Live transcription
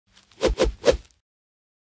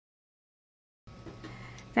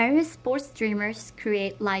Various sports streamers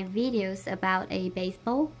create live videos about a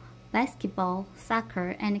baseball, basketball,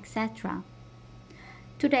 soccer, and etc.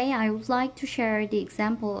 Today I would like to share the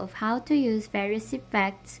example of how to use various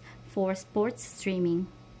effects for sports streaming.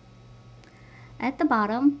 At the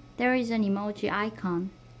bottom, there is an emoji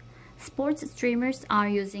icon. Sports streamers are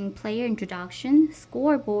using player introduction,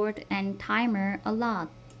 scoreboard, and timer a lot.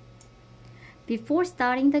 Before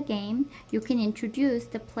starting the game, you can introduce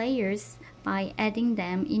the players by adding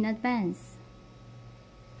them in advance.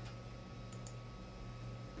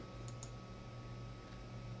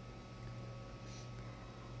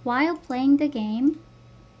 While playing the game,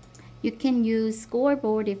 you can use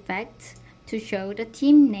scoreboard effect to show the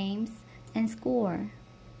team names and score.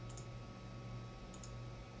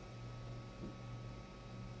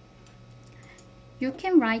 You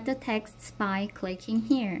can write the text by clicking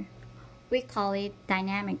here. We call it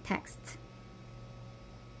dynamic text.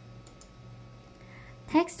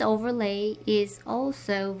 Text overlay is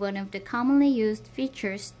also one of the commonly used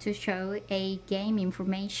features to show a game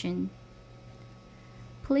information.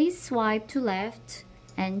 Please swipe to left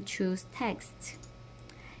and choose text.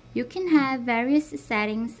 You can have various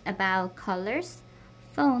settings about colors,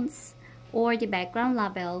 fonts, or the background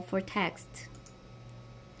label for text.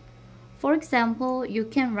 For example, you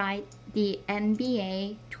can write the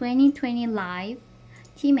NBA 2020 Live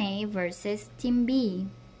Team A versus Team B.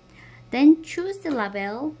 Then choose the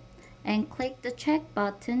label and click the check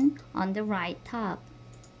button on the right top.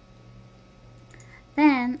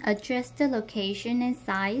 Then adjust the location and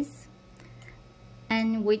size.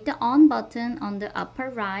 And with the on button on the upper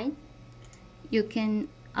right, you can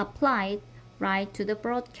apply it right to the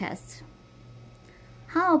broadcast.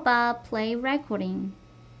 How about play recording?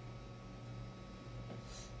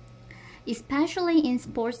 Especially in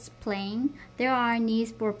sports playing, there are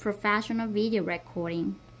needs for professional video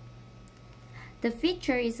recording. The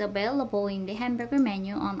feature is available in the hamburger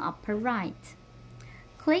menu on upper right.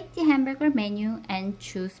 Click the hamburger menu and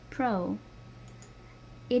choose Pro.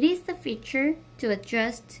 It is the feature to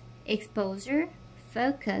adjust exposure,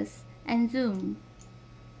 focus, and zoom.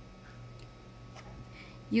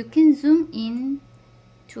 You can zoom in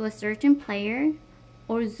to a certain player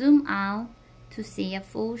or zoom out to see a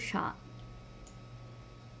full shot.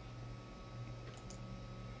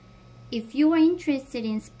 If you are interested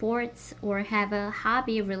in sports or have a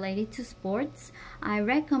hobby related to sports, I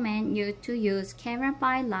recommend you to use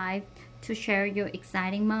CameraFi Live to share your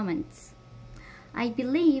exciting moments. I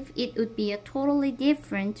believe it would be totally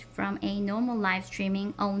different from a normal live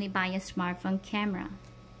streaming only by a smartphone camera.